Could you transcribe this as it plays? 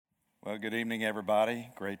Well, good evening, everybody.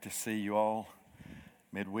 Great to see you all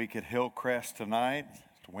midweek at Hillcrest tonight.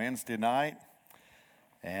 It's Wednesday night.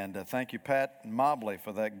 And thank you, Pat Mobley,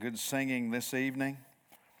 for that good singing this evening.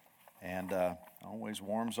 And always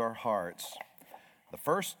warms our hearts. The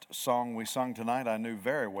first song we sung tonight I knew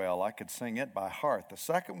very well. I could sing it by heart. The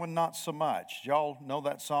second one, not so much. Y'all know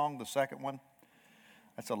that song, the second one?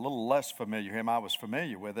 That's a little less familiar. I was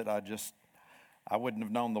familiar with it. I wouldn't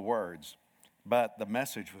have known the words. But the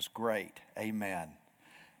message was great. Amen.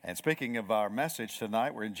 And speaking of our message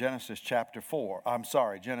tonight, we're in Genesis chapter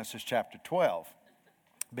 12,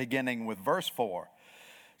 beginning with verse 4.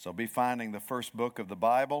 So be finding the first book of the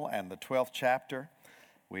Bible and the 12th chapter.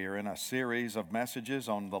 We are in a series of messages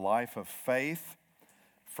on the life of faith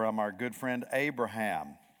from our good friend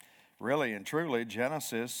Abraham. Really and truly,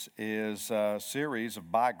 Genesis is a series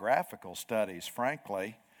of biographical studies,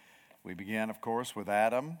 frankly. We began, of course, with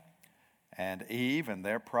Adam and Eve and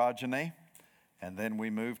their progeny, and then we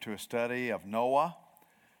moved to a study of Noah,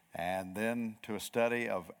 and then to a study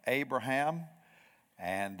of Abraham,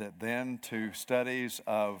 and then to studies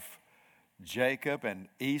of Jacob and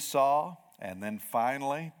Esau, and then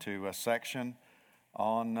finally to a section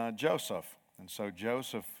on Joseph. And so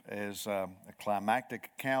Joseph is a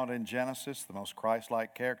climactic account in Genesis, the most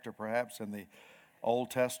Christ-like character perhaps in the Old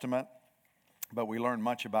Testament, but we learn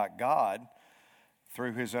much about God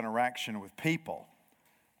through his interaction with people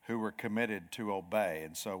who were committed to obey.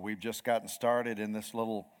 And so we've just gotten started in this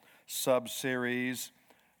little sub-series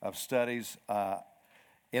of studies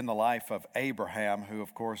in the life of Abraham, who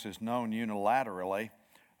of course is known unilaterally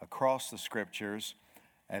across the scriptures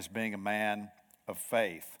as being a man of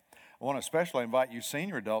faith. I want to especially invite you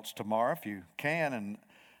senior adults tomorrow, if you can and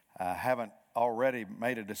haven't already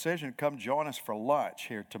made a decision, come join us for lunch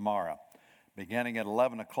here tomorrow, beginning at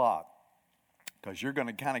 11 o'clock. Because you're going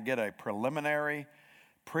to kind of get a preliminary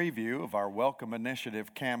preview of our Welcome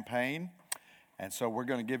Initiative campaign. And so we're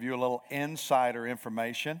going to give you a little insider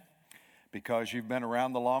information because you've been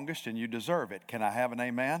around the longest and you deserve it. Can I have an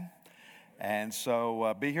amen? And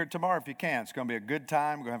so be here tomorrow if you can. It's going to be a good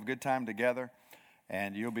time. We're going to have a good time together.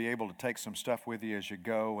 And you'll be able to take some stuff with you as you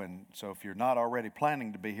go. And so if you're not already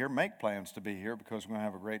planning to be here, make plans to be here because we're going to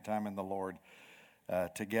have a great time in the Lord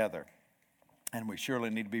together. And we surely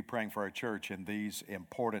need to be praying for our church in these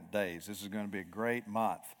important days. This is going to be a great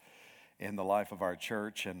month in the life of our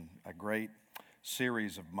church and a great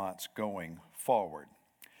series of months going forward.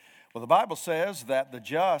 Well, the Bible says that the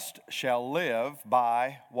just shall live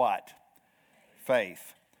by what?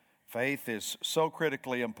 Faith. Faith is so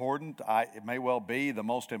critically important. It may well be the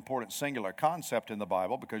most important singular concept in the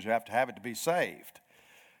Bible because you have to have it to be saved.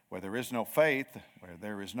 Where there is no faith, where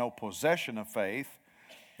there is no possession of faith,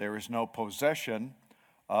 there is no possession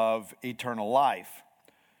of eternal life.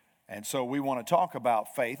 And so we want to talk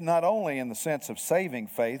about faith, not only in the sense of saving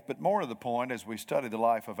faith, but more to the point as we study the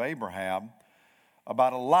life of Abraham,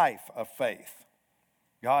 about a life of faith.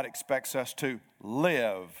 God expects us to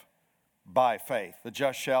live by faith. The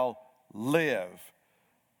just shall live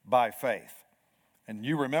by faith. And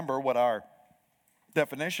you remember what our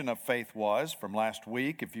definition of faith was from last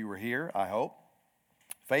week, if you were here, I hope.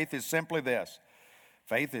 Faith is simply this.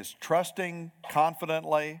 Faith is trusting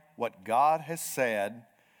confidently what God has said,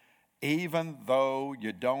 even though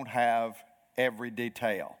you don't have every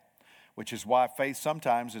detail, which is why faith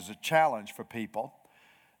sometimes is a challenge for people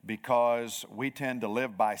because we tend to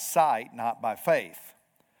live by sight, not by faith.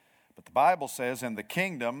 But the Bible says in the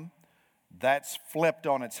kingdom, that's flipped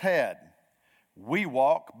on its head. We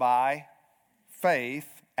walk by faith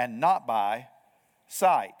and not by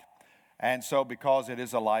sight. And so because it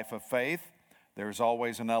is a life of faith, there's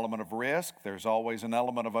always an element of risk. There's always an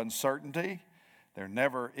element of uncertainty. There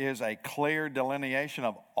never is a clear delineation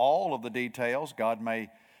of all of the details. God may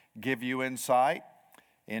give you insight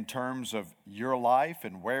in terms of your life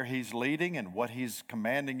and where He's leading and what He's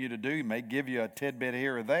commanding you to do. He may give you a tidbit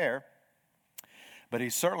here or there. But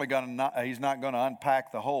He's certainly He's not going to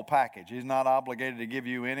unpack the whole package. He's not obligated to give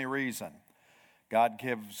you any reason. God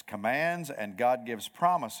gives commands and God gives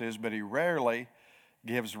promises, but He rarely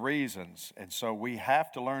gives reasons. And so we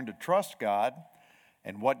have to learn to trust God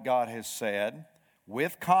and what God has said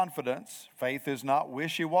with confidence. Faith is not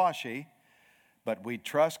wishy-washy, but we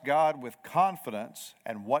trust God with confidence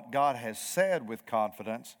and what God has said with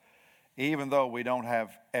confidence, even though we don't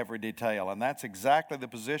have every detail. And that's exactly the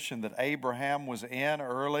position that Abraham was in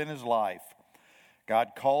early in his life.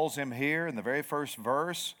 God calls him here in the very first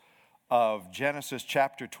verse of Genesis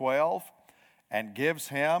chapter 12 and gives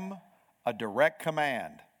him a direct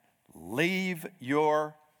command. Leave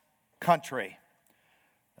your country.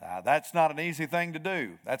 That's not an easy thing to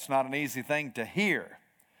do. That's not an easy thing to hear.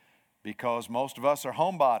 because most of us are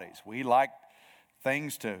homebodies. We like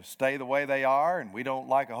things to stay the way they are, and we don't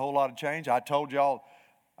like a whole lot of change. I told y'all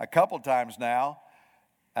a couple times now,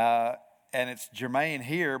 and it's germane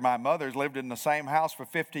here, my mother's lived in the same house for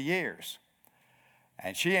 50 years,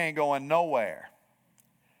 and she ain't going nowhere.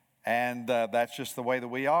 And that's just the way that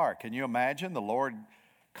we are. Can you imagine the Lord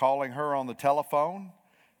calling her on the telephone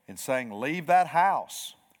and saying, leave that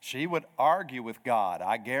house? She would argue with God,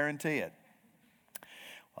 I guarantee it.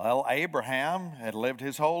 Well, Abraham had lived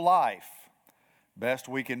his whole life, best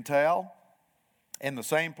we can tell, in the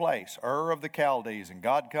same place, Ur of the Chaldees. And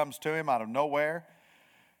God comes to him out of nowhere,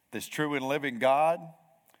 this true and living God,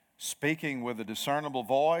 speaking with a discernible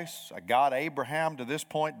voice, a God Abraham to this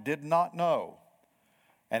point did not know.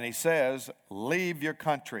 And he says, leave your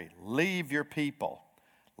country, leave your people,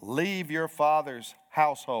 leave your father's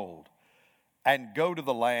household, and go to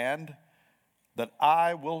the land that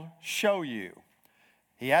I will show you.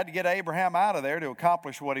 He had to get Abraham out of there to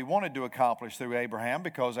accomplish what he wanted to accomplish through Abraham,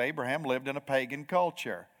 because Abraham lived in a pagan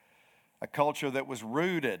culture, a culture that was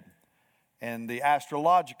rooted in the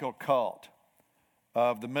astrological cult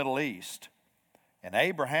of the Middle East. And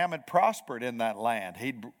Abraham had prospered in that land.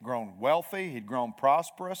 He'd grown wealthy, he'd grown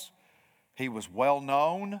prosperous, he was well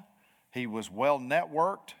known, he was well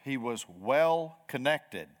networked, he was well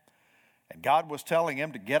connected. And God was telling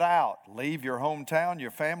him to get out, leave your hometown,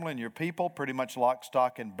 your family, and your people, pretty much lock,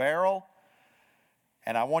 stock, and barrel.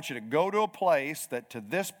 And I want you to go to a place that to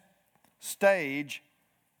this stage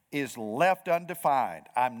is left undefined.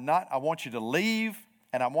 I want you to leave,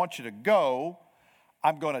 and I want you to go.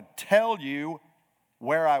 I'm going to tell you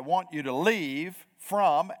where I want you to leave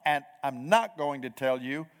from, and I'm not going to tell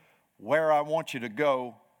you where I want you to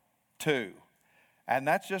go to. And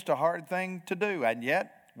that's just a hard thing to do. And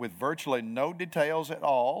yet, with virtually no details at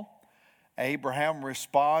all, Abraham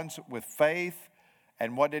responds with faith.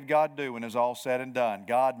 And what did God do when it's all said and done?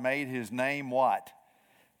 God made his name what?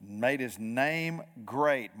 Made his name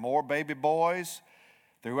great. More baby boys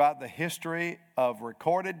throughout the history of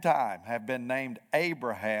recorded time have been named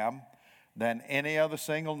Abraham than any other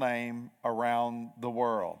single name around the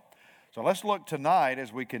world. So let's look tonight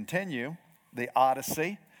as we continue the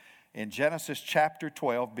Odyssey in Genesis chapter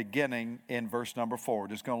 12, beginning in verse number 4. We're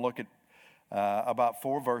just going to look at about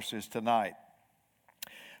 4 verses tonight.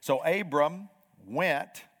 So Abram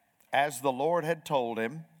went as the Lord had told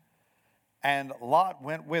him, and Lot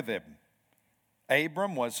went with him.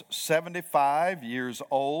 Abram was 75 years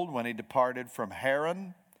old when he departed from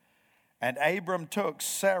Haran. And Abram took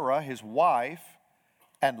Sarah his wife,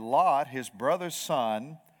 and Lot his brother's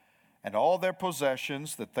son, and all their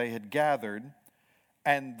possessions that they had gathered,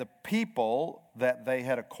 and the people that they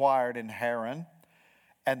had acquired in Haran,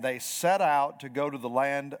 and they set out to go to the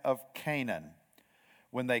land of Canaan.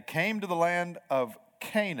 When they came to the land of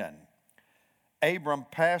Canaan, Abram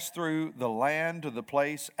passed through the land to the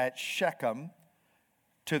place at Shechem,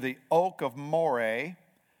 to the oak of Moreh,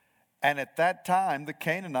 and at that time the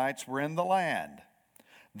Canaanites were in the land.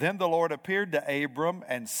 Then the Lord appeared to Abram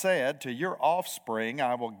and said, to your offspring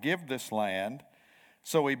I will give this land.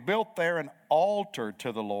 So he built there an altar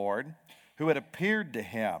to the Lord who had appeared to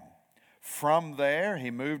him. From there he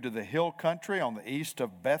moved to the hill country on the east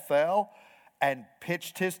of Bethel and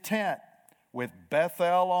pitched his tent, with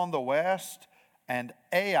Bethel on the west and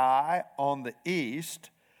Ai on the east.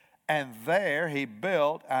 And there he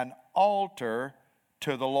built an altar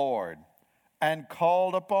to the Lord and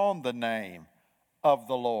called upon the name of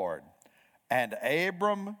the Lord. And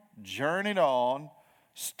Abram journeyed on,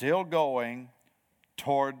 still going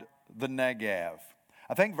toward the Negev.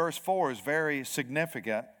 I think verse 4 is very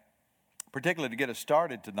significant, particularly to get us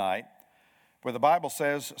started tonight, where the Bible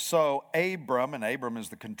says, so Abram, and Abram is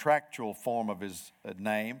the contractual form of his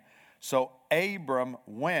name, so Abram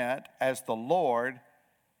went as the Lord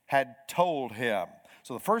had told him.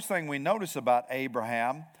 So the first thing we notice about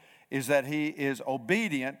Abraham is that he is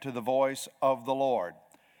obedient to the voice of the Lord.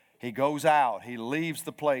 He goes out, he leaves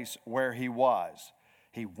the place where he was.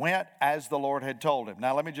 He went as the Lord had told him.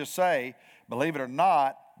 Now let me just say, believe it or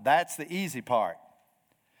not, that's the easy part.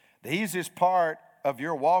 The easiest part of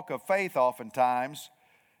your walk of faith oftentimes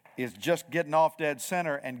is just getting off dead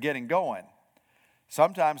center and getting going.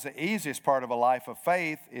 Sometimes the easiest part of a life of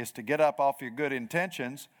faith is to get up off your good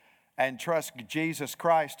intentions and trust Jesus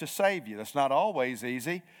Christ to save you. That's not always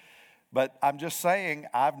easy, but I'm just saying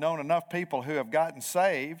I've known enough people who have gotten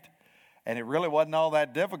saved, and it really wasn't all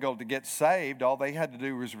that difficult to get saved. All they had to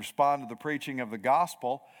do was respond to the preaching of the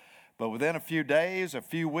gospel. But within a few days, a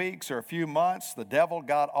few weeks, or a few months, the devil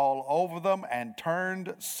got all over them and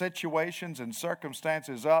turned situations and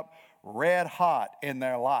circumstances up red hot in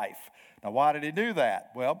their life Now, why did he do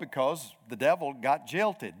that? Well, because the devil got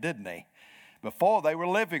jilted, didn't he? Before, they were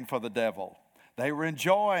living for the devil. They were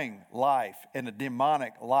enjoying life in a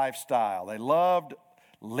demonic lifestyle. They loved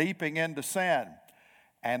leaping into sin,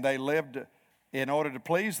 and they lived in order to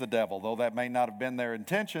please the devil. Though that may not have been their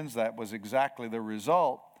intentions, that was exactly the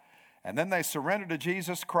result. And then they surrender to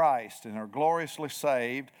Jesus Christ and are gloriously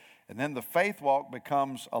saved, and then the faith walk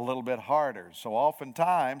becomes a little bit harder. So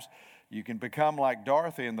oftentimes, you can become like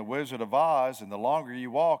Dorothy in The Wizard of Oz, and the longer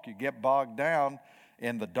you walk, you get bogged down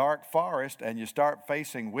in the dark forest, and you start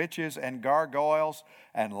facing witches and gargoyles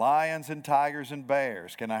and lions and tigers and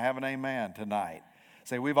bears. Can I have an amen tonight?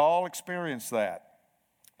 See, we've all experienced that.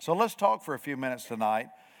 So let's talk for a few minutes tonight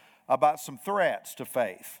about some threats to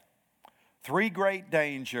faith. 3 great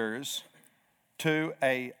dangers to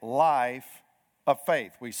a life of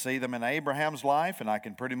faith. We see them in Abraham's life, and I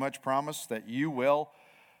can pretty much promise that you will,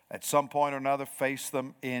 at some point or another, face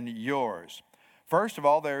them in yours. First of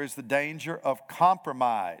all, there is the danger of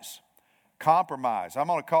compromise. Compromise. I'm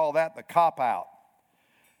going to call that the cop-out.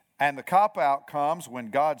 And the cop-out comes when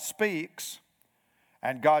God speaks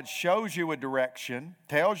and God shows you a direction,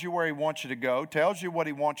 tells you where He wants you to go, tells you what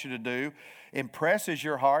He wants you to do, impresses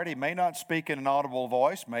your heart. He may not speak in an audible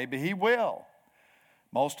voice. Maybe He will.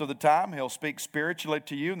 Most of the time, He'll speak spiritually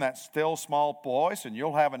to you in that still small voice, and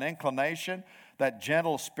you'll have an inclination, that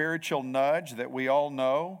gentle spiritual nudge that we all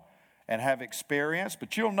know and have experienced.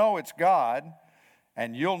 But you'll know it's God,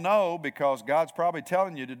 and you'll know because God's probably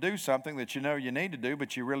telling you to do something that you know you need to do,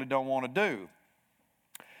 but you really don't want to do.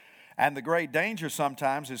 And the great danger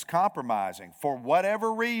sometimes is compromising. For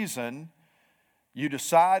whatever reason, you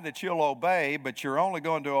decide that you'll obey, but you're only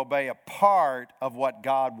going to obey a part of what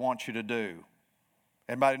God wants you to do.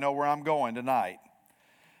 Anybody know where I'm going tonight?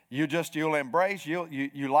 You'll embrace,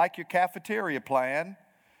 you like your cafeteria plan.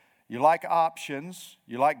 You like options.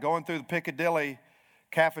 You like going through the Piccadilly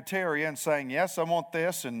cafeteria and saying, yes, I want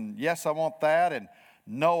this, and yes, I want that, and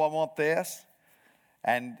no, I want this.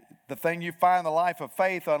 And the thing you find in the life of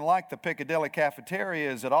faith, unlike the Piccadilly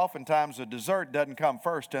cafeteria, is that oftentimes the dessert doesn't come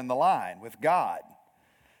first in the line with God.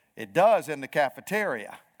 It does in the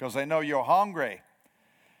cafeteria because they know you're hungry.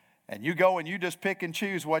 And you go and you just pick and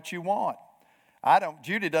choose what you want.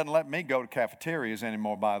 Judy doesn't let me go to cafeterias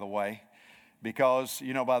anymore, by the way, because,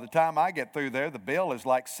 by the time I get through there, the bill is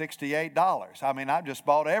like $68. I mean, I've just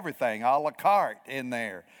bought everything a la carte in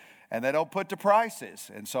there, and they don't put the prices.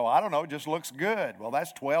 And so, I don't know, it just looks good. Well,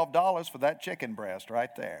 that's $12 for that chicken breast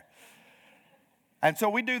right there. And so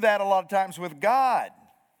we do that a lot of times with God.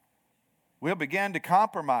 We'll begin to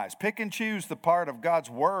compromise, pick and choose the part of God's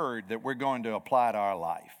Word that we're going to apply to our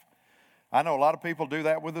life. I know a lot of people do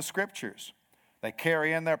that with the Scriptures. They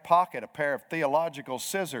carry in their pocket a pair of theological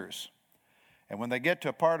scissors. And when they get to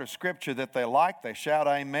a part of Scripture that they like, they shout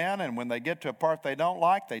amen. And when they get to a part they don't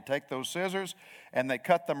like, they take those scissors and they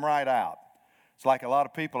cut them right out. It's like a lot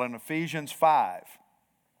of people in Ephesians 5.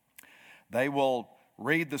 They will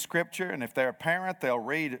read the Scripture, and if they're a parent, they'll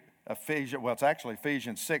read Ephesians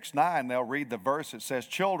 6:9. They'll read the verse that says,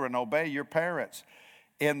 children, obey your parents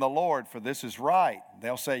in the Lord, for this is right.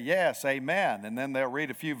 They'll say, yes, amen. And then they'll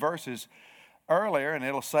read a few verses earlier, and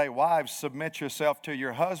it'll say, wives, submit yourself to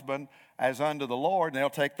your husband as unto the Lord. And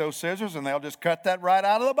they'll take those scissors and they'll just cut that right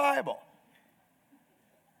out of the Bible.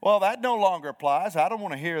 Well, that no longer applies. I don't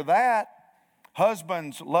want to hear that.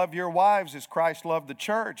 Husbands, love your wives as Christ loved the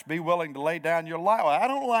church. Be willing to lay down your life. Well, I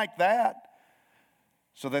don't like that.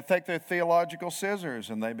 So they take their theological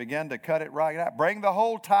scissors and they begin to cut it right out. Bring the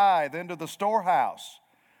whole tithe into the storehouse,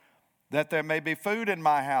 that there may be food in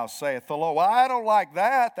my house, saith the Lord. Well, I don't like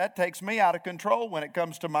that. That takes me out of control when it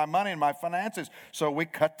comes to my money and my finances. So we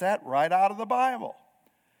cut that right out of the Bible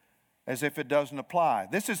as if it doesn't apply.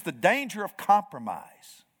 This is the danger of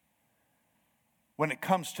compromise when it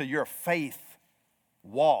comes to your faith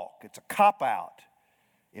walk. It's a cop-out.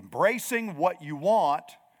 Embracing what you want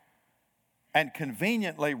and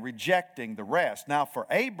conveniently rejecting the rest. Now, for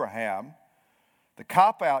Abraham, the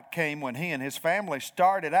cop-out came when he and his family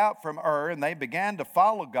started out from Ur and they began to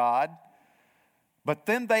follow God, but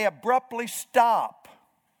then they abruptly stop.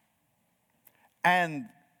 And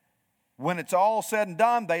when it's all said and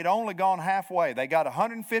done, they'd only gone halfway. They got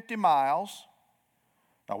 150 miles.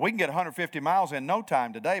 Now, we can get 150 miles in no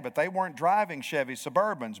time today, but they weren't driving Chevy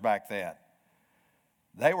Suburbans back then.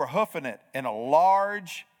 They were hoofing it in a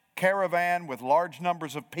large caravan with large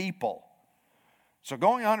numbers of people. So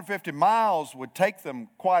going 150 miles would take them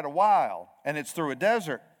quite a while, and it's through a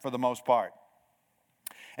desert for the most part.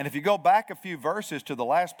 And if you go back a few verses to the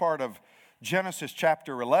last part of Genesis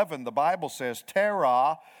chapter 11, the Bible says,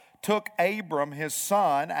 Terah took Abram his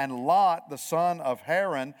son, and Lot the son of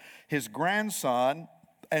Haran his grandson,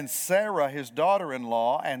 and Sarah his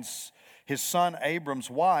daughter-in-law, and his son Abram's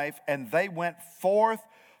wife, and they went forth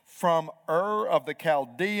from Ur of the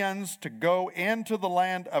Chaldeans to go into the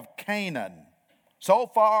land of Canaan. So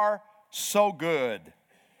far, so good.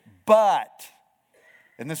 But,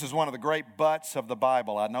 and this is one of the great buts of the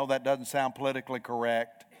Bible. I know that doesn't sound politically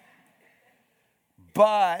correct.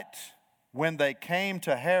 But when they came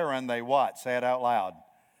to Haran, they what? Say it out loud.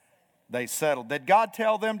 They settled. Did God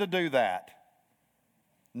tell them to do that?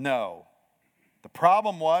 No. The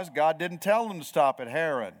problem was God didn't tell them to stop at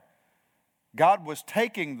Haran. God was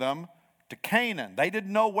taking them to Canaan. They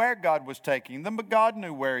didn't know where God was taking them, but God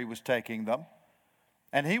knew where He was taking them.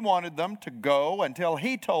 And He wanted them to go until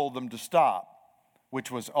He told them to stop,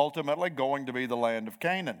 which was ultimately going to be the land of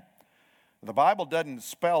Canaan. The Bible doesn't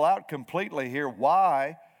spell out completely here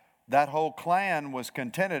why that whole clan was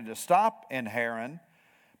contented to stop in Haran.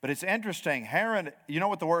 But it's interesting. Haran, you know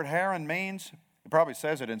what the word Haran means? It probably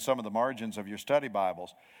says it in some of the margins of your study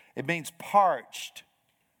Bibles. It means parched.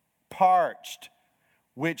 Parched,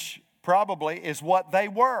 which probably is what they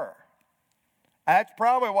were. That's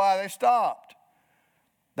probably why they stopped.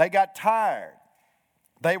 They got tired.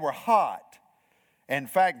 They were hot. In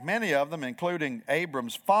fact, many of them, including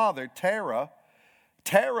Abram's father, Terah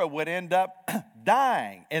would end up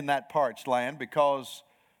dying in that parched land because,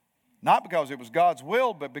 not because it was God's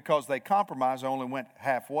will, but because they compromised, only went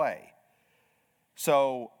halfway.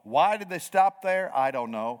 So why did they stop there? I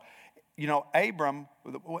don't know. You know, Abram,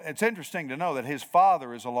 it's interesting to know that his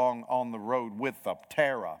father is along on the road with them,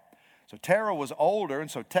 Terah. So Terah was older,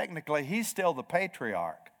 and so technically he's still the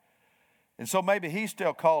patriarch. And so maybe he's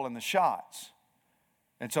still calling the shots.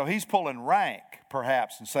 And so he's pulling rank,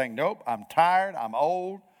 perhaps, and saying, nope, I'm tired, I'm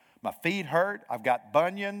old, my feet hurt, I've got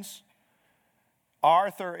bunions.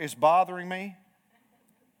 Arthur is bothering me.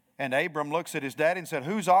 And Abram looks at his daddy and said,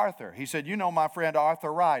 who's Arthur? He said, you know my friend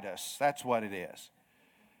arthritis. That's what it is.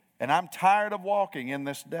 And I'm tired of walking in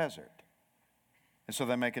this desert. And so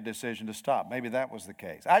they make a decision to stop. Maybe that was the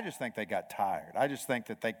case. I just think they got tired. I just think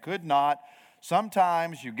that they could not.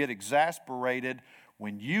 Sometimes you get exasperated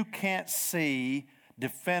when you can't see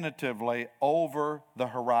definitively over the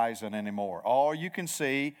horizon anymore. All you can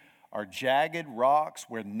see are jagged rocks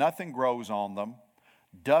where nothing grows on them,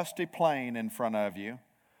 dusty plain in front of you,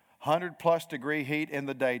 100+ degree heat in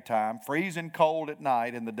the daytime, freezing cold at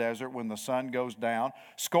night in the desert when the sun goes down,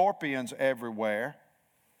 scorpions everywhere.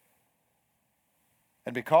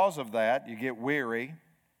 And because of that, you get weary.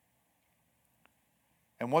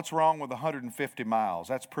 And what's wrong with 150 miles?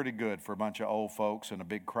 That's pretty good for a bunch of old folks and a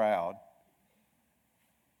big crowd.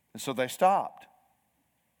 And so they stopped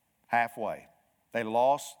halfway. They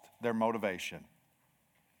lost their motivation.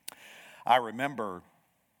 I remember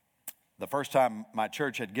the first time my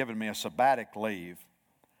church had given me a sabbatic leave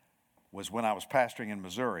was when I was pastoring in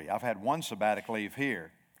Missouri. I've had one sabbatic leave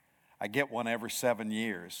here. I get one every 7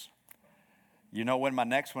 years. You know when my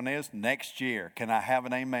next one is? Next year. Can I have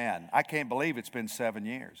an amen? I can't believe it's been 7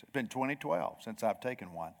 years. It's been 2012 since I've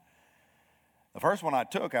taken one. The first one I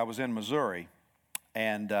took, I was in Missouri,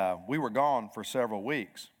 and we were gone for several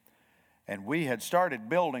weeks. And we had started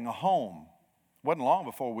building a home. It wasn't long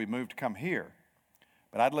before we moved to come here.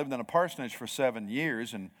 But I'd lived in a parsonage for 7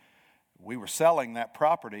 years, and we were selling that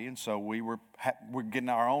property, and so we're getting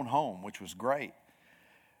our own home, which was great.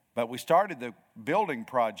 But we started the building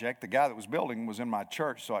project. The guy that was building was in my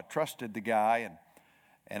church, so I trusted the guy,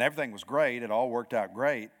 and everything was great. It all worked out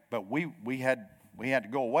great. But we had to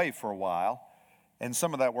go away for a while, and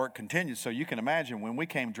some of that work continued. So you can imagine when we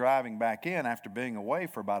came driving back in after being away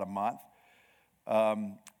for about a month,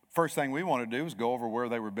 first thing we wanted to do was go over where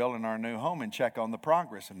they were building our new home and check on the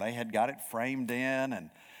progress. And they had got it framed in,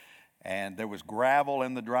 and there was gravel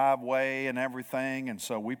in the driveway and everything. And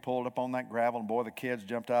so we pulled up on that gravel, and boy, the kids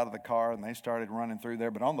jumped out of the car and they started running through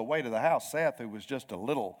there. But on the way to the house, Seth, who was just a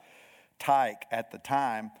little tyke at the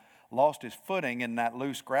time, lost his footing in that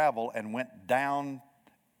loose gravel and went down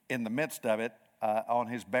in the midst of it on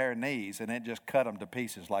his bare knees, and it just cut him to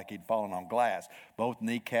pieces like he'd fallen on glass. Both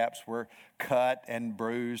kneecaps were cut and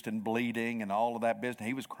bruised and bleeding and all of that business.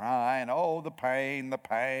 He was crying, oh, the pain.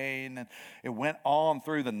 And it went on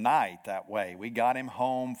through the night that way. We got him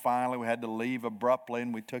home finally. We had to leave abruptly,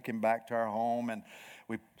 and we took him back to our home, and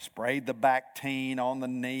we sprayed the Bactine on the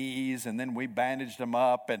knees, and then we bandaged him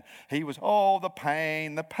up, and he was, oh, the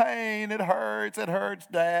pain, it hurts,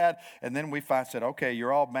 Dad. And then we said, okay,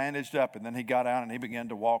 you're all bandaged up. And then he got out and he began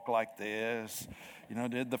to walk like this,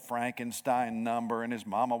 did the Frankenstein number, and his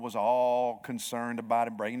mama was all concerned about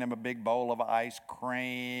him, bringing him a big bowl of ice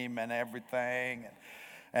cream and everything.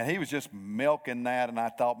 And he was just milking that, and I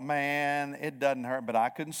thought, man, it doesn't hurt, but I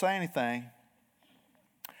couldn't say anything.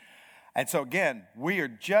 And so again, we are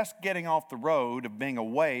just getting off the road of being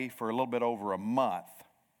away for a little bit over a month.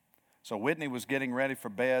 So Whitney was getting ready for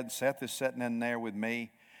bed. Seth is sitting in there with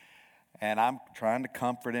me. And I'm trying to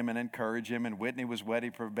comfort him and encourage him. And Whitney was ready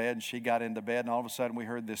for bed, and she got into bed. And all of a sudden, we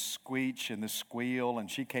heard this squeak and this squeal.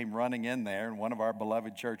 And she came running in there. And one of our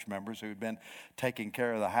beloved church members who had been taking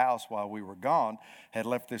care of the house while we were gone had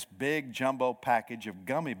left this big jumbo package of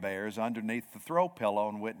gummy bears underneath the throw pillow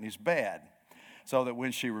on Whitney's bed, so that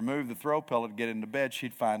when she removed the throw pillow to get into bed,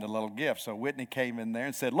 she'd find a little gift. So Whitney came in there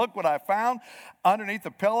and said, look what I found underneath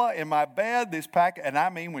the pillow in my bed, this packet. And I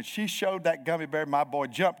mean, when she showed that gummy bear, my boy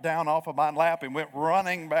jumped down off of my lap and went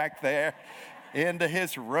running back there into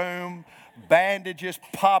his room, bandages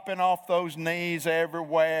popping off those knees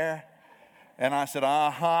everywhere. And I said,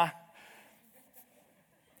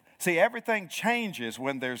 See, everything changes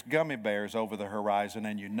when there's gummy bears over the horizon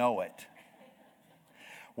and you know it.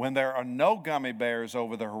 When there are no gummy bears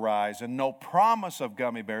over the horizon, no promise of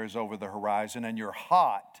gummy bears over the horizon, and you're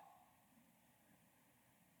hot,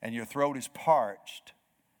 and your throat is parched,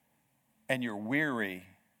 and you're weary,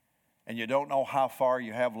 and you don't know how far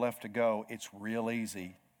you have left to go, it's real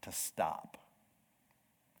easy to stop.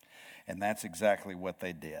 And that's exactly what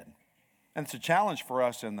they did. And it's a challenge for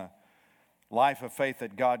us in the life of faith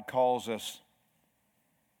that God calls us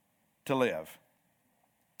to live.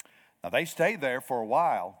 Now, they stayed there for a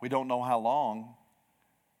while. We don't know how long,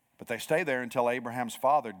 but they stay there until Abraham's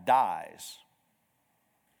father dies.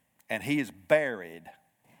 And he is buried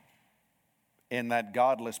in that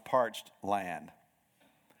godless, parched land.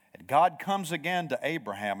 And God comes again to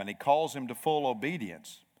Abraham, and he calls him to full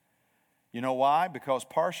obedience. You know why? Because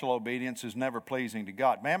partial obedience is never pleasing to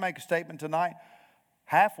God. May I make a statement tonight?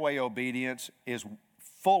 Halfway obedience is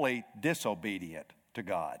fully disobedient to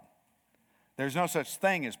God. There's no such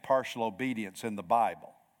thing as partial obedience in the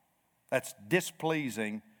Bible. That's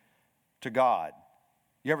displeasing to God.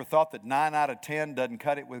 You ever thought that 9 out of 10 doesn't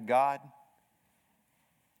cut it with God?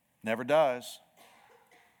 Never does.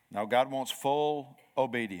 No, God wants full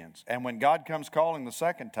obedience. And when God comes calling the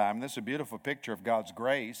second time, this is a beautiful picture of God's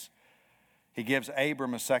grace. He gives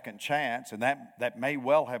Abram a second chance, and that may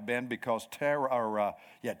well have been because Terah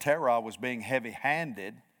was being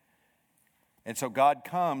heavy-handed. And so God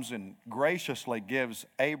comes and graciously gives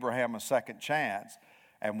Abraham a second chance.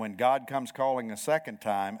 And when God comes calling a second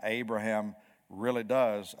time, Abraham really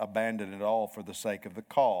does abandon it all for the sake of the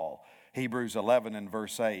call. Hebrews 11 and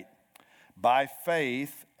verse 8. By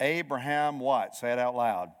faith, Abraham what? Say it out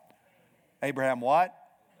loud. Abraham what?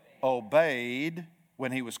 Obeyed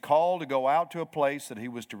when he was called to go out to a place that he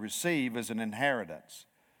was to receive as an inheritance.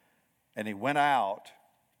 And he went out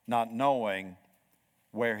not knowing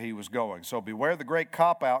where he was going. So beware the great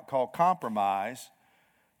cop-out called compromise,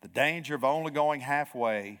 the danger of only going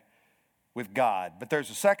halfway with God. But there's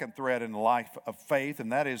a second thread in the life of faith,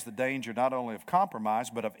 and that is the danger not only of compromise,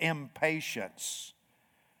 but of impatience.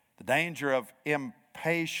 The danger of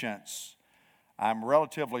impatience. I'm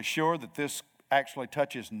relatively sure that this actually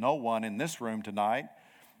touches no one in this room tonight,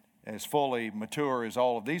 as fully mature as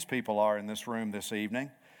all of these people are in this room this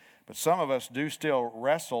evening. But some of us do still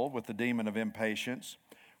wrestle with the demon of impatience.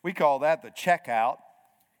 We call that the checkout.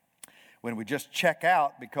 When we just check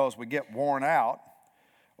out because we get worn out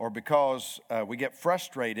or because we get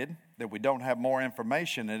frustrated that we don't have more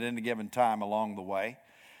information at any given time along the way.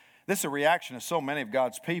 This is a reaction of so many of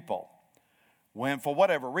God's people when, for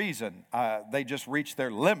whatever reason, they just reach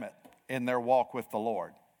their limit in their walk with the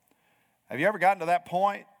Lord. Have you ever gotten to that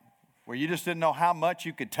point where you just didn't know how much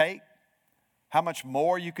you could take? How much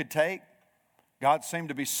more you could take? God seemed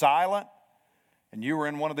to be silent, and you were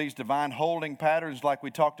in one of these divine holding patterns like we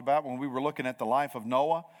talked about when we were looking at the life of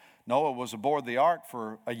Noah. Noah was aboard the ark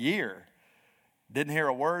for a year. Didn't hear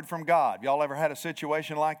a word from God. Y'all ever had a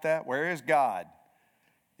situation like that? Where is God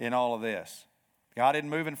in all of this? God isn't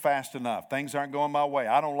moving fast enough. Things aren't going my way.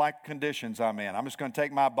 I don't like the conditions I'm in. I'm just going to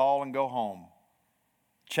take my ball and go home.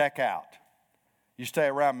 Check out. You stay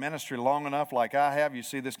around ministry long enough like I have, you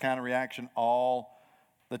see this kind of reaction all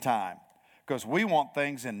the time. Because we want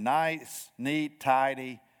things in nice, neat,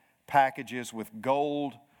 tidy packages with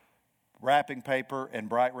gold wrapping paper and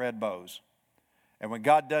bright red bows. And when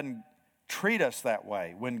God doesn't treat us that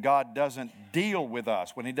way, when God doesn't deal with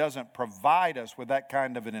us, when He doesn't provide us with that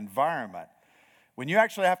kind of an environment, when you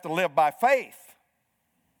actually have to live by faith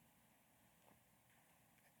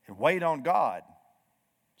and wait on God,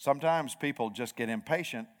 sometimes people just get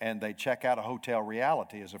impatient and they check out a hotel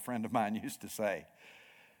reality, as a friend of mine used to say.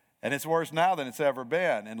 And it's worse now than it's ever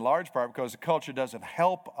been, in large part because the culture doesn't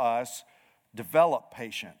help us develop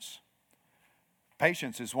patience.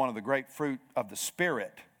 Patience is one of the great fruit of the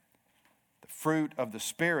Spirit. The fruit of the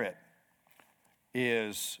Spirit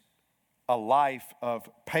is a life of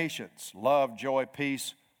patience, love, joy,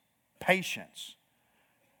 peace, patience.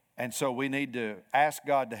 And so we need to ask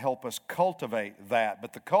God to help us cultivate that.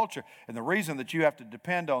 But the culture, and the reason that you have to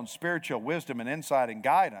depend on spiritual wisdom and insight and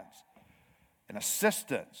guidance and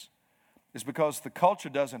assistance is because the culture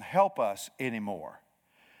doesn't help us anymore.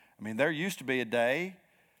 I mean, there used to be a day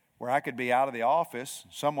where I could be out of the office,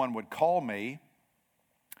 someone would call me,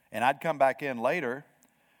 and I'd come back in later,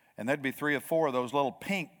 and there'd be 3 or 4 of those little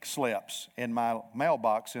pink slips in my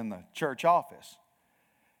mailbox in the church office.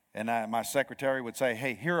 And my secretary would say,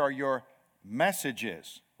 hey, here are your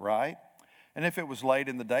messages, right? And if it was late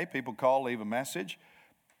in the day, people call, leave a message.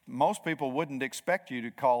 Most people wouldn't expect you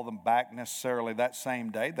to call them back necessarily that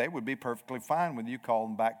same day. They would be perfectly fine with you calling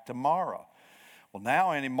them back tomorrow. Well,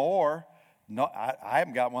 now anymore, no, I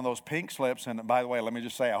haven't got one of those pink slips. And by the way, let me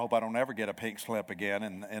just say, I hope I don't ever get a pink slip again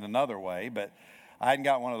in another way. But I hadn't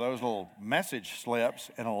got one of those little message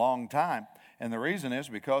slips in a long time. And the reason is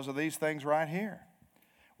because of these things right here.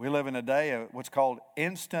 We live in a day of what's called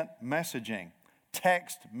instant messaging,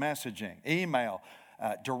 text messaging, email,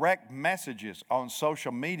 direct messages on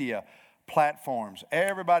social media platforms.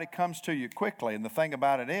 Everybody comes to you quickly. And the thing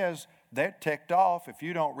about it is, they're ticked off if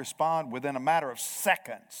you don't respond within a matter of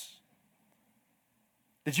seconds.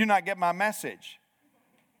 Did you not get my message?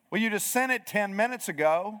 Well, you just sent it 10 minutes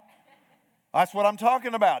ago. That's what I'm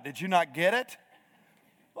talking about. Did you not get it?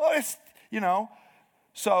 Well, it's,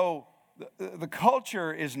 so the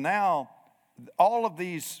culture is now, all of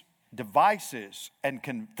these devices and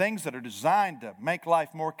things that are designed to make life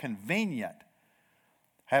more convenient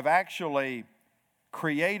have actually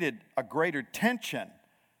created a greater tension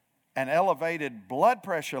and elevated blood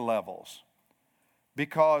pressure levels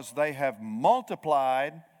because they have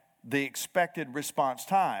multiplied the expected response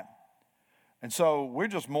time. And so we're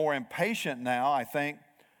just more impatient now, I think,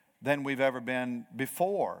 than we've ever been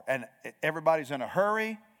before. And everybody's in a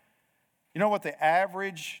hurry. You know what the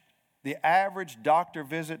average doctor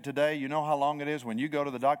visit today, you know how long it is when you go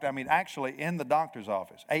to the doctor? I mean, actually in the doctor's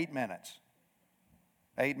office, 8 minutes.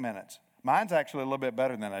 8 minutes. Mine's actually a little bit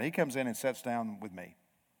better than that. He comes in and sits down with me.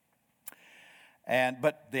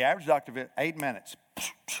 But the average doctor visit, 8 minutes.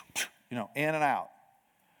 In and out.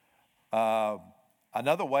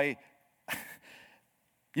 Another way,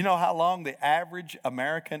 you know how long the average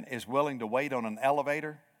American is willing to wait on an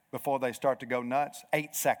elevator before they start to go nuts?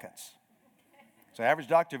 8 seconds. So average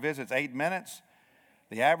doctor visits 8 minutes.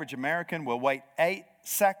 The average American will wait 8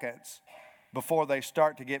 seconds before they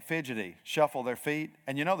start to get fidgety, shuffle their feet.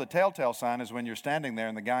 And the telltale sign is when you're standing there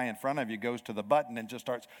and the guy in front of you goes to the button and just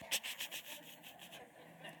starts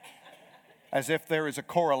as if there is a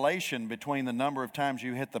correlation between the number of times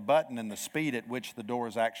you hit the button and the speed at which the door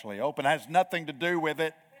is actually open. It has nothing to do with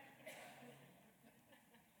it.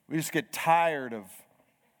 We just get tired of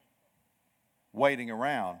waiting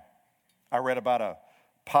around. I read about a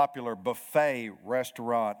popular buffet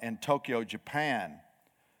restaurant in Tokyo, Japan,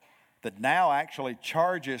 that now actually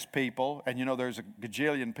charges people, and there's a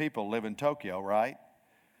gajillion people live in Tokyo, right?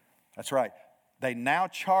 That's right. They now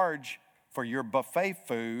charge for your buffet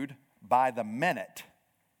food by the minute.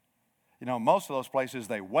 Most of those places,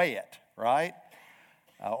 they weigh it, right?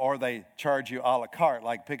 Or they charge you a la carte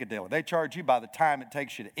like Piccadilly. They charge you by the time it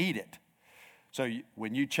takes you to eat it. So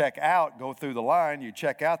when you check out, go through the line, you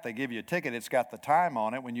check out, they give you a ticket, it's got the time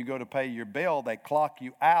on it. When you go to pay your bill, they clock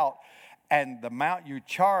you out. And the amount you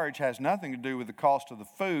charge has nothing to do with the cost of the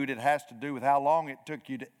food. It has to do with how long it took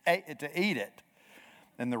you to eat it.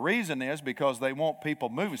 And the reason is because they want people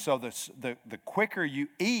moving. So the quicker you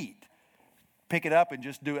eat, pick it up and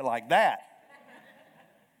just do it like that,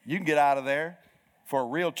 you can get out of there for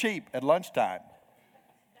real cheap at lunchtime.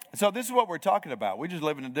 So this is what we're talking about. We just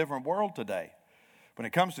live in a different world today. When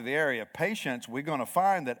it comes to the area of patience, we're going to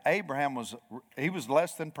find that Abraham was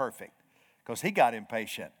less than perfect because he got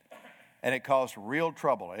impatient and it caused real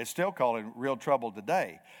trouble. It's still causing real trouble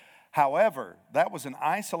today. However, that was an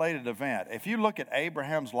isolated event. If you look at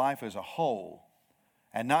Abraham's life as a whole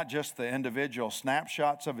and not just the individual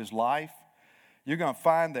snapshots of his life, you're going to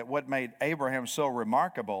find that what made Abraham so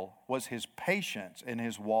remarkable was his patience in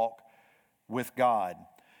his walk with God.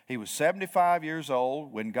 He was 75 years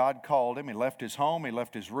old when God called him. He left his home, he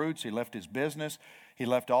left his roots, he left his business, he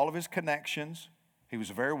left all of his connections. He was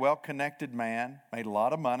a very well-connected man, made a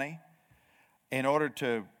lot of money, in order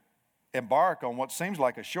to embark on what seems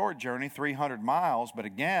like a short journey, 300 miles, but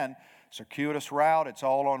again, circuitous route, it's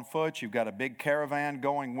all on foot, you've got a big caravan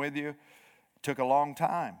going with you. It took a long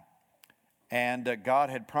time. And God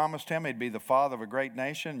had promised him he'd be the father of a great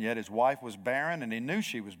nation, yet his wife was barren, and he knew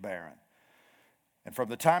she was barren. And from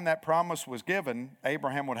the time that promise was given,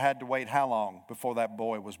 Abraham would have had to wait how long before that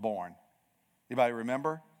boy was born? Anybody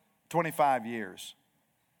remember? 25 years.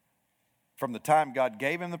 From the time God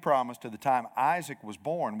gave him the promise to the time Isaac was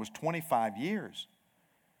born was 25 years.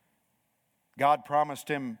 God promised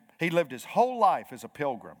him, he lived his whole life as a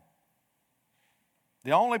pilgrim.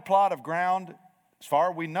 The only plot of ground, as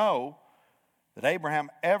far as we know, that Abraham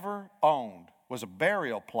ever owned was a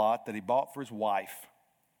burial plot that he bought for his wife.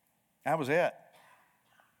 That was it.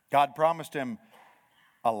 God promised him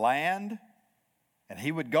a land, and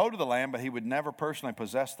he would go to the land, but he would never personally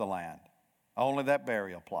possess the land. Only that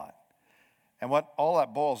burial plot. And what all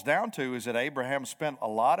that boils down to is that Abraham spent a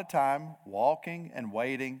lot of time walking and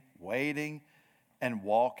waiting and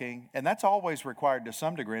walking. And that's always required to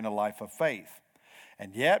some degree in a life of faith.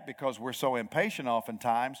 And yet, because we're so impatient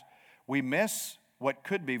oftentimes, we miss what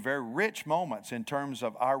could be very rich moments in terms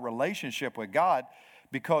of our relationship with God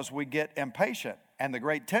because we get impatient. And the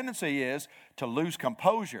great tendency is to lose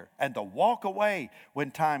composure and to walk away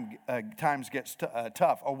when times get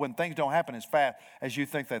tough, or when things don't happen as fast as you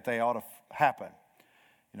think that they ought to happen.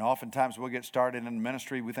 You know, oftentimes we'll get started in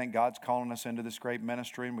ministry. We think God's calling us into this great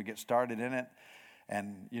ministry, and we get started in it.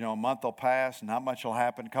 And, you know, a month will pass, not much will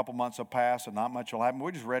happen. A couple months will pass, and not much will happen.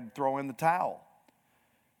 We're just ready to throw in the towel.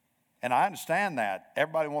 And I understand that.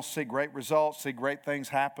 Everybody wants to see great results, see great things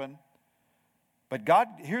happen. But God,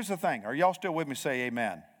 here's the thing. Are y'all still with me? Say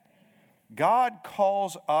amen. God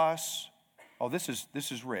calls us,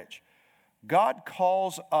 this is rich. God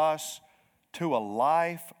calls us to a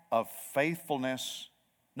life of faithfulness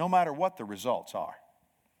no matter what the results are.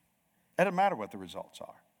 It doesn't matter what the results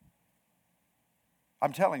are.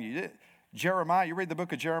 I'm telling you, Jeremiah, you read the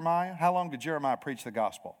book of Jeremiah? How long did Jeremiah preach the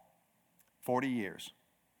gospel? 40 years.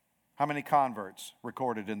 How many converts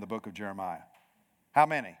recorded in the book of Jeremiah? How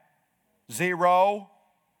many? 0.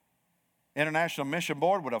 International Mission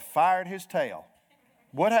Board would have fired his tail.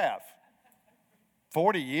 Would have.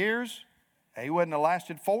 40 years? He wouldn't have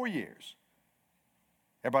lasted 4 years.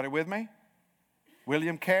 Everybody with me?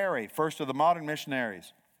 William Carey, first of the modern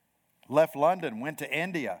missionaries, left London, went to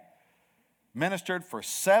India, ministered for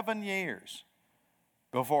 7 years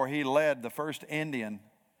before he led the first Indian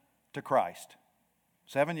to Christ.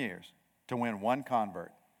 7 years to win one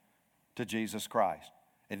convert to Jesus Christ.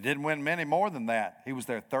 It didn't win many more than that. He was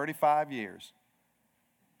there 35 years.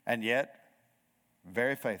 And yet,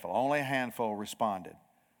 very faithful. Only a handful responded.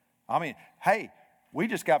 I mean, hey, we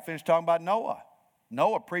just got finished talking about Noah.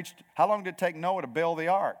 Noah preached, how long did it take Noah to build the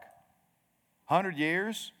ark? 100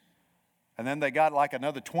 years. And then they got like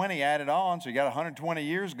another 20 added on, so you got 120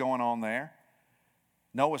 years going on there.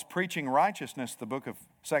 Noah's preaching righteousness, the book of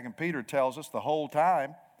 2 Peter tells us, the whole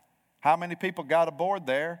time. How many people got aboard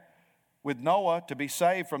there with Noah to be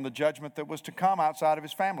saved from the judgment that was to come outside of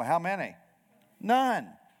his family? How many? None.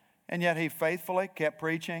 And yet he faithfully kept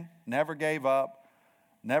preaching, never gave up,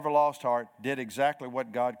 never lost heart, did exactly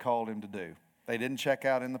what God called him to do. They didn't check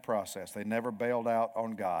out in the process. They never bailed out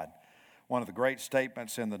on God. One of the great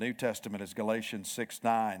statements in the New Testament is Galatians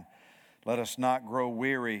 6:9. Let us not grow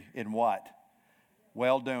weary in what?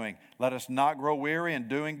 Well-doing. Let us not grow weary in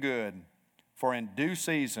doing good, for in due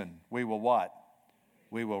season we will what?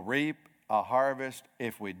 We will reap a harvest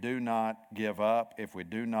if we do not give up, if we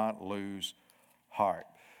do not lose heart.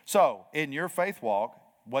 So, in your faith walk,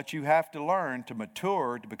 what you have to learn to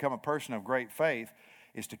mature, to become a person of great faith,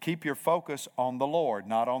 is to keep your focus on the Lord,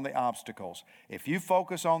 not on the obstacles. If you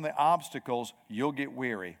focus on the obstacles, you'll get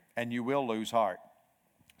weary and you will lose heart.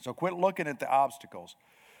 So quit looking at the obstacles.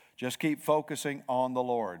 Just keep focusing on the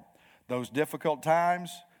Lord. Those difficult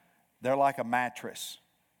times, they're like a mattress.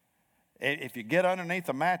 If you get underneath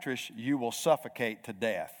the mattress, you will suffocate to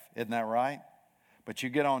death. Isn't that right? But you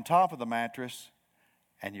get on top of the mattress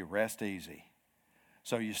and you rest easy.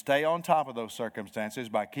 So you stay on top of those circumstances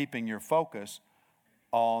by keeping your focus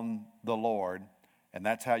on the Lord. And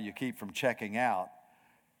that's how you keep from checking out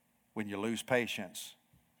when you lose patience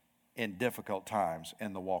in difficult times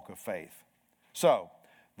in the walk of faith. So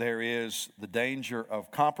there is the danger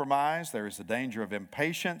of compromise. There is the danger of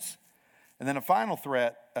impatience. And then a final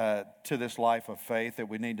threat to this life of faith that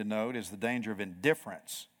we need to note is the danger of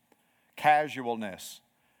indifference, casualness,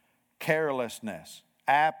 carelessness,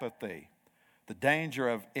 apathy, the danger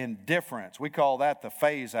of indifference. We call that the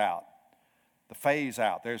phase out. The phase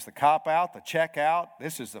out. There's the cop out, the check out.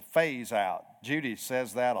 This is the phase out. Judy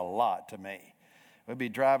says that a lot to me. We'll be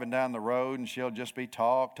driving down the road and she'll just be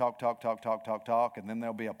talk, and then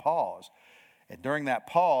there'll be a pause. And during that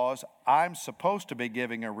pause, I'm supposed to be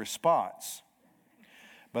giving a response.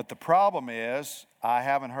 But the problem is, I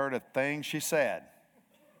haven't heard a thing she said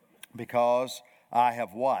because I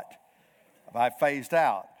have what? I've phased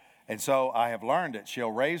out. And so I have learned it.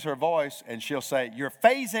 She'll raise her voice and she'll say, "You're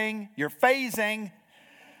phasing, you're phasing."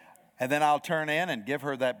 And then I'll turn in and give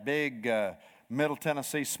her that big Middle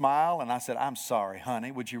Tennessee smile. And I said, "I'm sorry,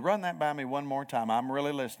 honey. Would you run that by me one more time? I'm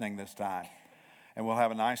really listening this time." And we'll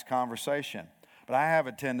have a nice conversation. But I have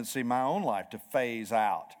a tendency in my own life to phase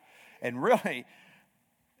out. And really,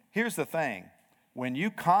 here's the thing. When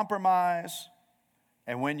you compromise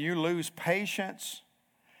and when you lose patience,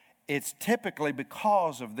 it's typically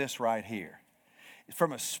because of this right here.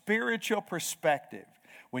 From a spiritual perspective,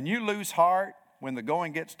 when you lose heart, when the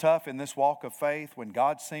going gets tough in this walk of faith, when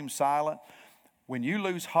God seems silent, when you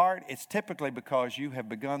lose heart, it's typically because you have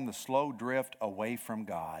begun the slow drift away from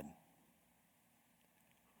God.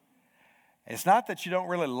 It's not that you don't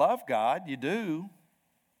really love God, you do.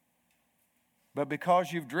 But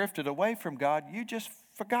because you've drifted away from God, you've just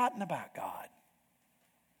forgotten about God.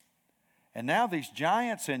 And now these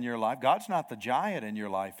giants in your life, God's not the giant in your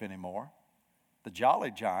life anymore, the jolly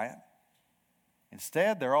giant.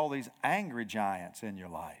 Instead, there are all these angry giants in your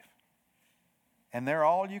life. And they're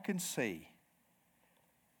all you can see.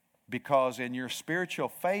 Because in your spiritual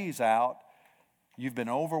phase out, you've been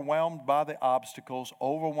overwhelmed by the obstacles,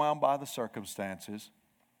 overwhelmed by the circumstances,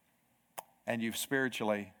 and you've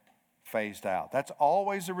spiritually phased out. That's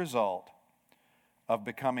always a result of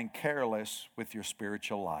becoming careless with your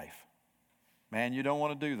spiritual life. Man, you don't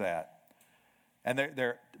want to do that. And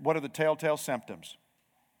what are the telltale symptoms?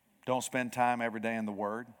 Don't spend time every day in the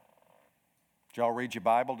Word. Did y'all read your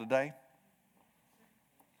Bible today?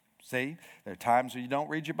 See, there are times when you don't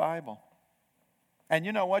read your Bible. And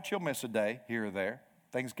you know what? You'll miss a day here or there.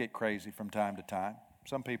 Things get crazy from time to time.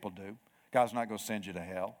 Some people do. God's not going to send you to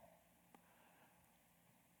hell.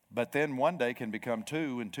 But then one day can become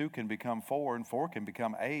 2, and 2 can become 4, and 4 can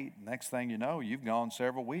become 8. Next thing you know, you've gone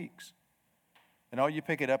several weeks. And all you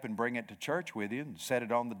pick it up and bring it to church with you and set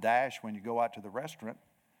it on the dash when you go out to the restaurant.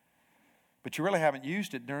 But you really haven't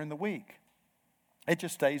used it during the week. It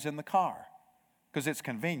just stays in the car because it's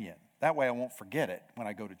convenient. That way I won't forget it when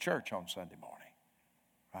I go to church on Sunday morning.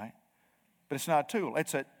 Right? But it's not a tool.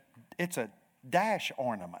 It's a dash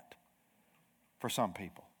ornament for some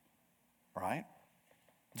people. Right?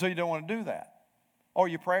 So you don't want to do that. Or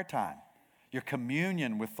your prayer time, your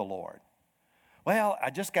communion with the Lord. Well, I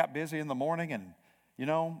just got busy in the morning and,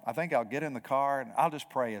 I think I'll get in the car and I'll just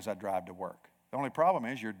pray as I drive to work. The only problem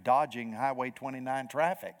is you're dodging Highway 29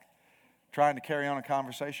 traffic, trying to carry on a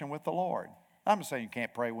conversation with the Lord. I'm not saying you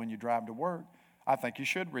can't pray when you drive to work. I think you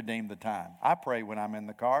should redeem the time. I pray when I'm in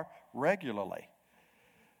the car regularly.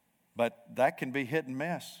 But that can be hit and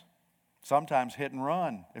miss. Sometimes hit and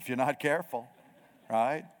run if you're not careful,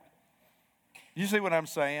 right? You see what I'm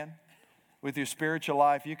saying? With your spiritual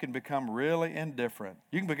life, you can become really indifferent.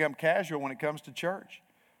 You can become casual when it comes to church,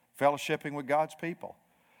 fellowshipping with God's people.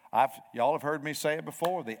 Y'all have heard me say it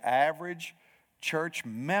before. The average church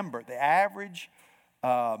member, the average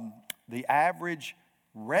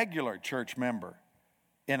regular church member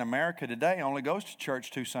in America today only goes to church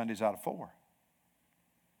 2 Sundays out of 4.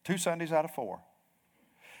 2 Sundays out of 4.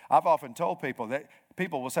 I've often told people that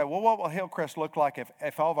people will say, well, what will Hillcrest look like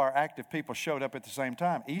if all of our active people showed up at the same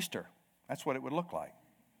time? Easter. That's what it would look like.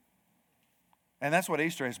 And that's what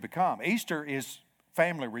Easter has become. Easter is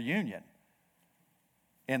family reunion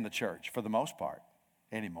in the church for the most part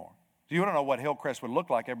anymore. So you want to know what Hillcrest would look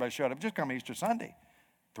like? Everybody showed up. Just come Easter Sunday.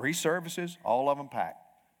 3 services, all of them packed.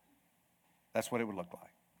 That's what it would look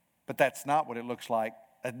like. But that's not what it looks like,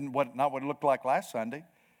 not what it looked like last Sunday.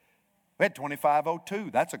 We had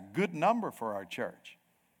 2,502. That's a good number for our church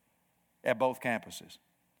at both campuses.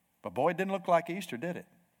 But boy, it didn't look like Easter, did it?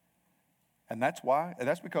 And that's why. And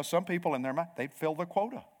that's because some people in their mind, they fill their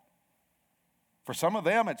quota. For some of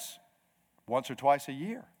them, it's once or twice a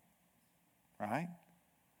year, right?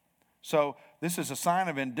 So this is a sign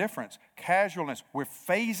of indifference, casualness. We're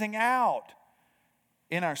phasing out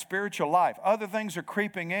in our spiritual life. Other things are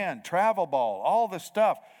creeping in, travel ball, all the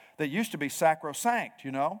stuff that used to be sacrosanct,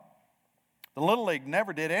 The Little League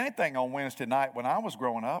never did anything on Wednesday night when I was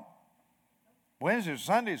growing up. Wednesdays and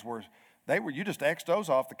Sundays you just X'd those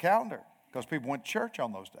off the calendar because people went to church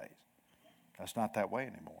on those days. That's not that way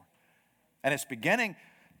anymore. And it's beginning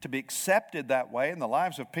to be accepted that way in the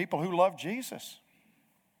lives of people who love Jesus.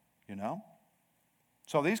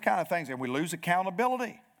 So these kind of things, and we lose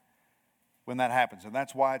accountability when that happens, and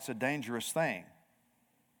that's why it's a dangerous thing.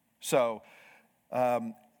 So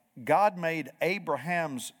God made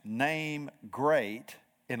Abraham's name great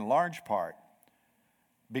in large part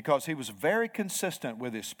because he was very consistent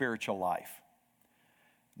with his spiritual life.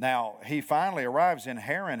 Now, he finally arrives in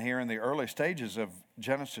Haran here in the early stages of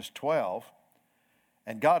Genesis 12,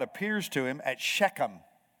 and God appears to him at Shechem,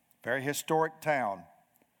 very historic town.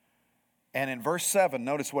 And in verse 7,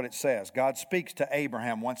 notice what it says. God speaks to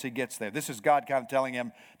Abraham once he gets there. This is God kind of telling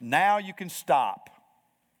him, now you can stop.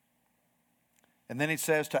 And then he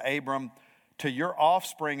says to Abram, to your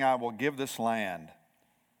offspring I will give this land.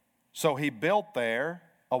 So he built there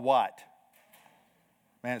a what?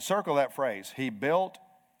 Man, circle that phrase. He built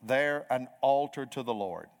there an altar to the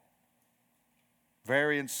Lord.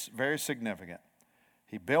 Very, very significant.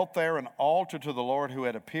 He built there an altar to the Lord who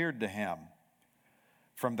had appeared to him.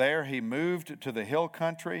 From there he moved to the hill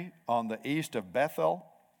country on the east of Bethel,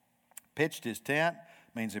 pitched his tent,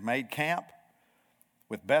 means he made camp,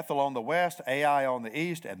 with Bethel on the west, Ai on the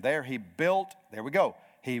east, and there he built, there we go,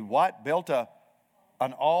 he what? Built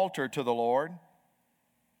an altar to the Lord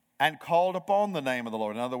and called upon the name of the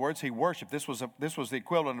Lord. In other words, he worshiped. This was the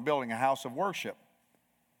equivalent of building a house of worship.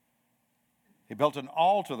 He built an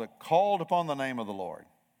altar that called upon the name of the Lord.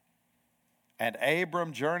 And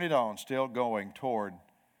Abram journeyed on, still going toward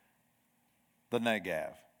the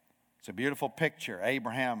Negev. It's a beautiful picture.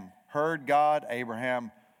 Abraham heard God.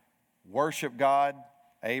 Abraham worshiped God.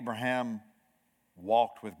 Abraham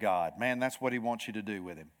walked with God. Man, that's what he wants you to do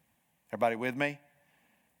with him. Everybody with me?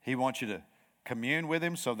 He wants you to commune with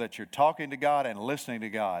him so that you're talking to God and listening to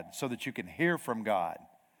God, so that you can hear from God.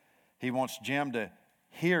 He wants Jim to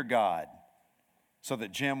hear God so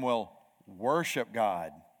that Jim will worship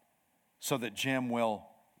God, so that Jim will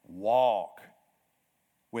walk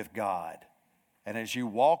with God. And as you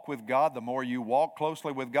walk with God, the more you walk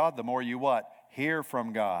closely with God, the more you what? Hear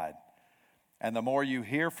from God. And the more you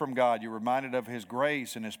hear from God, you're reminded of His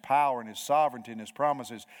grace and His power and His sovereignty and His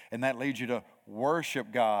promises, and that leads you to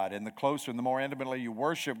worship God. And the closer and the more intimately you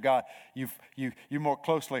worship God, you more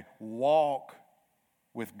closely walk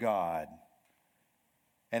with God.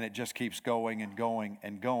 And it just keeps going and going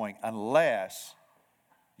and going unless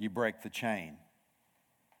you break the chain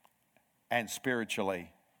and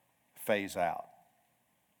spiritually phase out.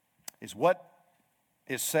 Is what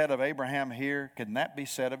is said of Abraham here, can that be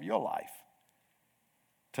said of your life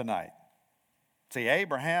tonight? See,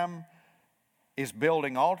 Abraham is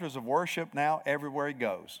building altars of worship now everywhere he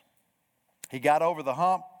goes. He got over the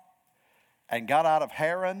hump and got out of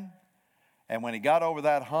Haran, and when he got over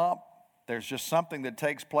that hump, there's just something that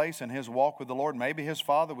takes place in his walk with the Lord. Maybe his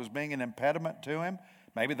father was being an impediment to him.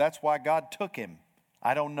 Maybe that's why God took him.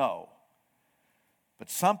 I don't know. But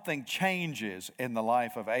something changes in the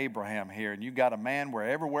life of Abraham here. And you got a man where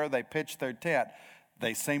everywhere they pitch their tent,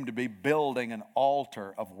 they seem to be building an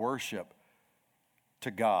altar of worship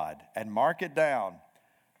to God. And mark it down,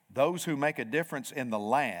 those who make a difference in the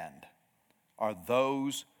land are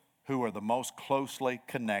those who are the most closely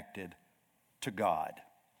connected to God.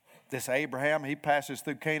 This Abraham, he passes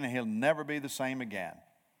through Canaan, he'll never be the same again.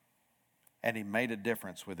 And he made a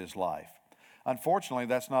difference with his life. Unfortunately,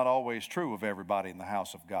 that's not always true of everybody in the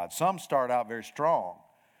house of God. Some start out very strong,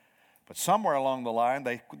 but somewhere along the line,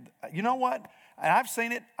 you know what? And I've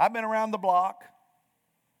seen it. I've been around the block.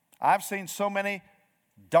 I've seen so many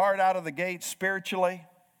dart out of the gate spiritually.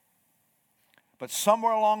 But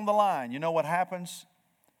somewhere along the line, you know what happens?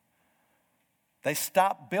 They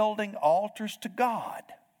stop building altars to God.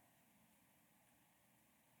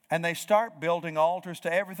 And they start building altars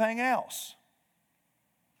to everything else.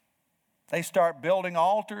 They start building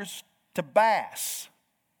altars to bass,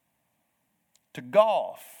 to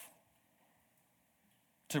golf,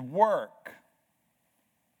 to work,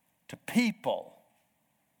 to people.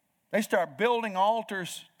 They start building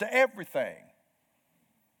altars to everything.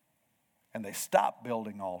 And they stop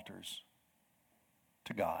building altars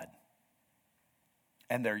to God.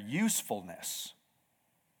 And their usefulness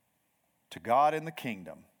to God in the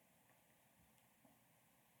kingdom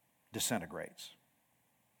disintegrates.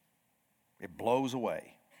 It blows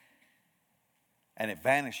away. And it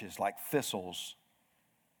vanishes like thistles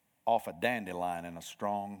off a dandelion in a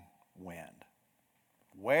strong wind.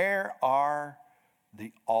 Where are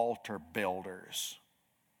the altar builders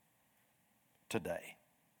today?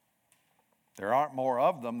 There aren't more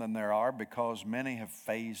of them than there are because many have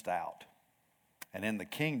phased out. And in the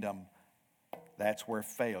kingdom, that's where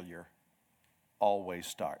failure always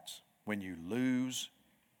starts. When you lose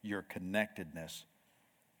your connectedness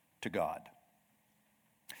to God.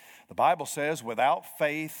 The Bible says without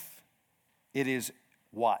faith, it is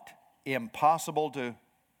what? Impossible to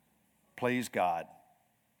please God.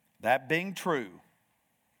 That being true,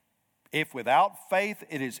 if without faith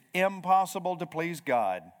it is impossible to please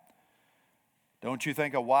God, don't you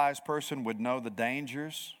think a wise person would know the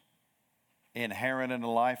dangers inherent in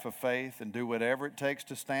a life of faith and do whatever it takes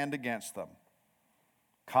to stand against them.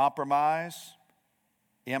 Compromise,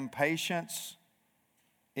 impatience,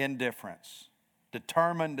 indifference.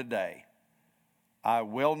 Determine today, I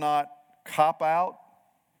will not cop out.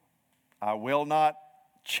 I will not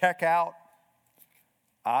check out.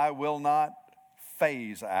 I will not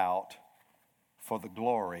phase out for the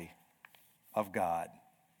glory of God.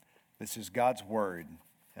 This is God's word,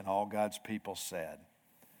 and all God's people said,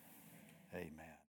 amen.